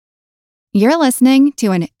You're listening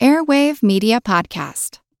to an Airwave Media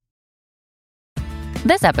Podcast.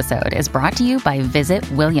 This episode is brought to you by Visit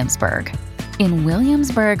Williamsburg. In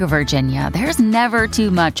Williamsburg, Virginia, there's never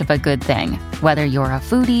too much of a good thing. Whether you're a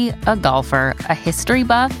foodie, a golfer, a history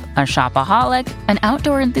buff, a shopaholic, an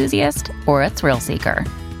outdoor enthusiast, or a thrill seeker,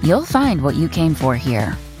 you'll find what you came for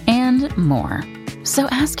here and more. So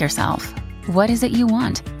ask yourself, what is it you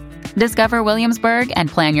want? Discover Williamsburg and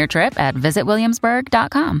plan your trip at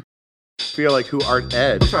visitwilliamsburg.com. Feel like who art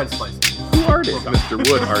Ed? We'll try to slice it. Who art is Mr.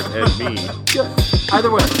 Wood art Ed me? Good.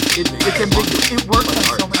 Either way, it's ambiguous. It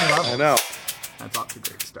works on so many levels. I know. That's off to a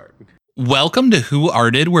great start. Welcome to Who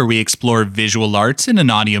Arted, where we explore visual arts in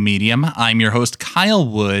an audio medium. I'm your host, Kyle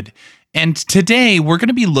Wood, and today we're going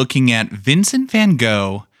to be looking at Vincent van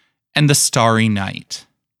Gogh and the Starry Night.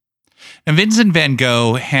 Now, Vincent van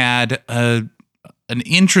Gogh had an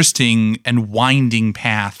interesting and winding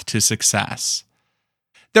path to success.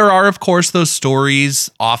 There are, of course, those stories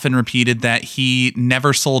often repeated that he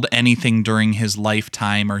never sold anything during his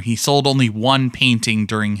lifetime, or he sold only one painting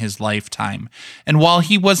during his lifetime. And while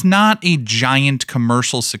he was not a giant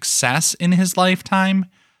commercial success in his lifetime,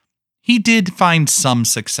 he did find some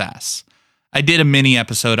success. I did a mini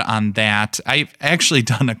episode on that. I've actually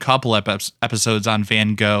done a couple episodes on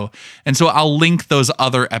Van Gogh, and so I'll link those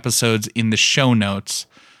other episodes in the show notes.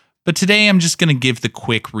 But today I'm just going to give the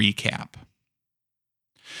quick recap.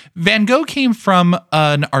 Van Gogh came from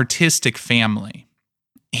an artistic family.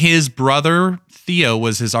 His brother, Theo,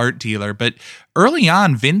 was his art dealer, but early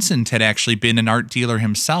on, Vincent had actually been an art dealer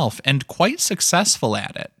himself and quite successful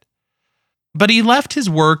at it. But he left his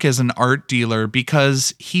work as an art dealer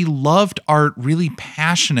because he loved art really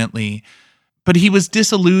passionately, but he was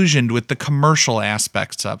disillusioned with the commercial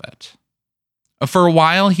aspects of it. For a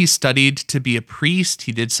while, he studied to be a priest,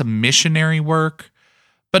 he did some missionary work,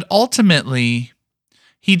 but ultimately,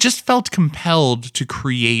 he just felt compelled to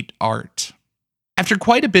create art. After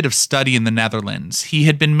quite a bit of study in the Netherlands, he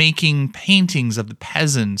had been making paintings of the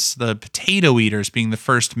peasants, the potato eaters being the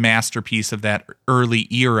first masterpiece of that early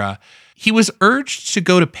era. He was urged to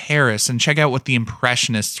go to Paris and check out what the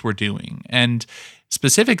Impressionists were doing, and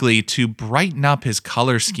specifically to brighten up his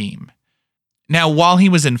color scheme. Now, while he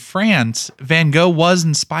was in France, Van Gogh was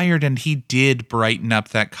inspired and he did brighten up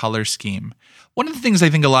that color scheme. One of the things I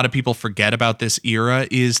think a lot of people forget about this era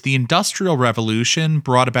is the Industrial Revolution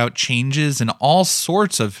brought about changes in all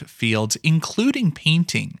sorts of fields, including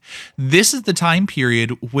painting. This is the time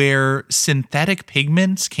period where synthetic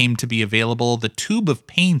pigments came to be available. The tube of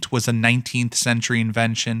paint was a 19th century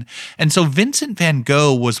invention. And so Vincent van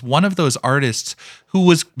Gogh was one of those artists who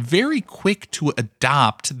was very quick to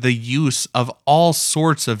adopt the use of all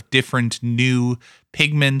sorts of different new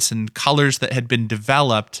pigments and colors that had been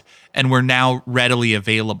developed and were now readily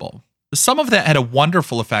available. Some of that had a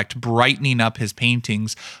wonderful effect, brightening up his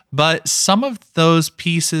paintings, but some of those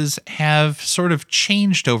pieces have sort of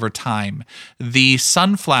changed over time. The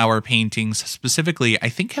sunflower paintings specifically, I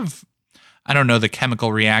think I don't know the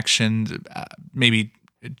chemical reaction, maybe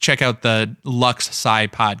check out the Lux Sci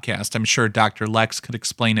podcast. I'm sure Dr. Lex could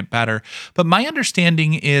explain it better. But my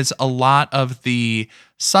understanding is a lot of the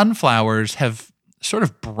sunflowers have sort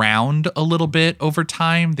of browned a little bit over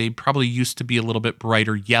time. They probably used to be a little bit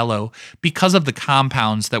brighter yellow because of the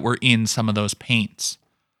compounds that were in some of those paints.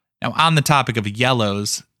 Now, on the topic of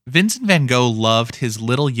yellows, Vincent van Gogh loved his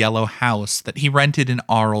little yellow house that he rented in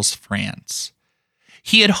Arles, France.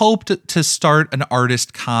 He had hoped to start an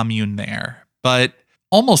artist commune there, but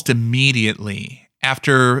almost immediately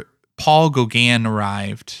after Paul Gauguin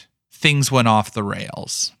arrived, things went off the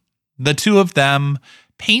rails. The two of them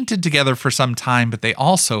painted together for some time, but they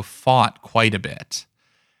also fought quite a bit.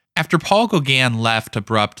 After Paul Gauguin left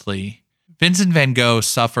abruptly, Vincent van Gogh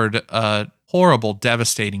suffered a horrible,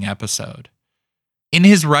 devastating episode. In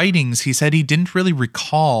his writings, he said he didn't really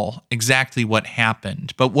recall exactly what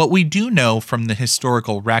happened, but what we do know from the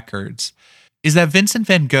historical records is that Vincent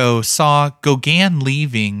van Gogh saw Gauguin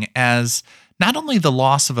leaving as not only the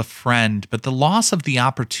loss of a friend, but the loss of the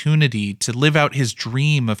opportunity to live out his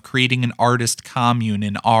dream of creating an artist commune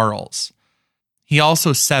in Arles. He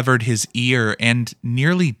also severed his ear and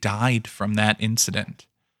nearly died from that incident.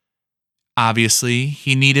 Obviously,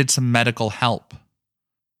 he needed some medical help.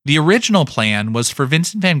 The original plan was for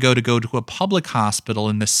Vincent van Gogh to go to a public hospital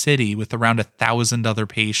in the city with around 1,000 other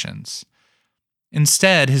patients.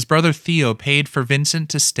 Instead, his brother Theo paid for Vincent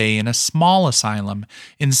to stay in a small asylum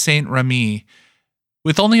in Saint-Rémy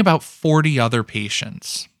with only about 40 other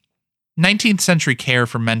patients. 19th century care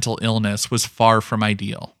for mental illness was far from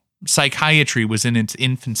ideal. Psychiatry was in its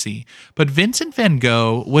infancy, but Vincent van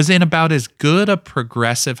Gogh was in about as good a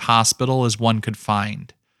progressive hospital as one could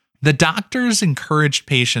find. The doctors encouraged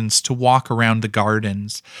patients to walk around the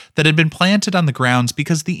gardens that had been planted on the grounds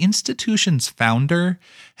because the institution's founder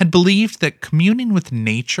had believed that communing with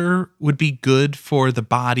nature would be good for the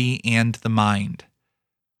body and the mind.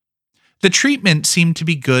 The treatment seemed to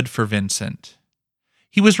be good for Vincent.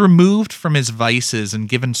 He was removed from his vices and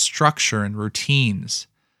given structure and routines.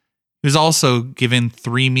 He was also given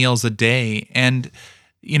 3 meals a day, and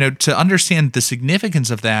to understand the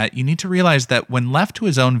significance of that, you need to realize that when left to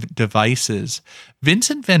his own devices,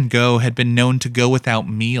 Vincent van Gogh had been known to go without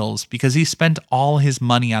meals because he spent all his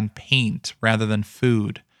money on paint rather than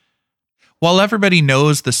food. While everybody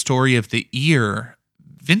knows the story of the ear,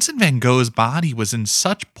 Vincent van Gogh's body was in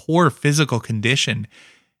such poor physical condition.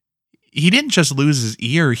 He didn't just lose his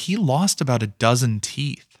ear, he lost about a dozen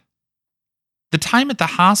teeth. The time at the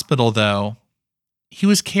hospital, though, he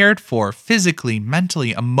was cared for physically,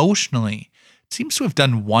 mentally, emotionally. It seems to have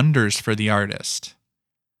done wonders for the artist.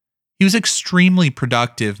 He was extremely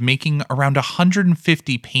productive, making around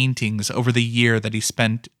 150 paintings over the year that he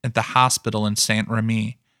spent at the hospital in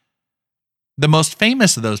Saint-Remy. The most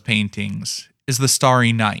famous of those paintings is the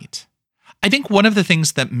Starry Night. I think one of the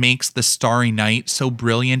things that makes the Starry Night so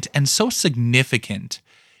brilliant and so significant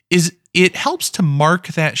is it helps to mark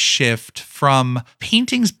that shift from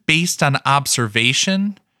paintings based on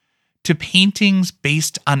observation to paintings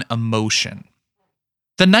based on emotion.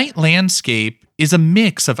 The night landscape is a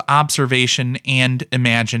mix of observation and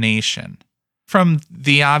imagination. From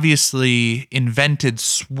the obviously invented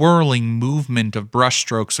swirling movement of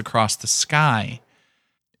brushstrokes across the sky,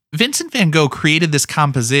 Vincent van Gogh created this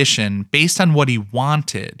composition based on what he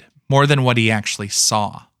wanted more than what he actually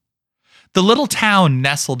saw. The little town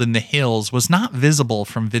nestled in the hills was not visible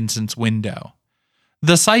from Vincent's window.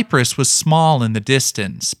 The cypress was small in the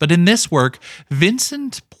distance, but in this work,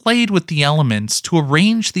 Vincent played with the elements to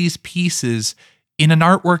arrange these pieces in an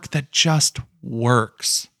artwork that just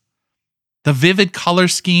works. The vivid color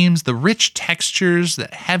schemes, the rich textures, the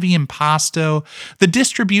heavy impasto, the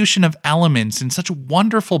distribution of elements in such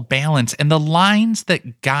wonderful balance, and the lines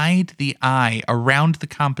that guide the eye around the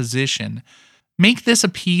composition make this a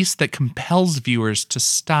piece that compels viewers to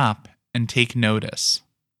stop and take notice.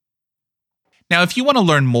 Now, if you want to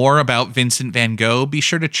learn more about Vincent van Gogh, be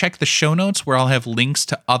sure to check the show notes where I'll have links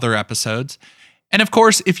to other episodes. And of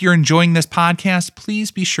course, if you're enjoying this podcast, please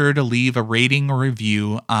be sure to leave a rating or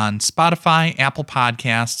review on Spotify, Apple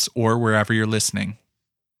Podcasts, or wherever you're listening.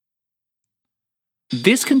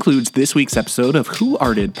 This concludes this week's episode of Who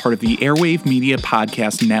Arted, part of the Airwave Media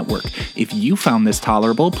Podcast Network. If you found this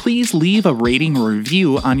tolerable, please leave a rating or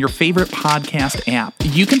review on your favorite podcast app.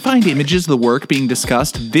 You can find images of the work being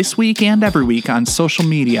discussed this week and every week on social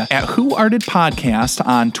media at Who Arted Podcast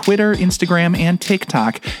on Twitter, Instagram, and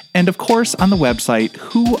TikTok, and of course on the website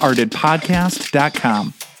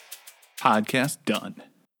whoartedpodcast.com. Podcast done.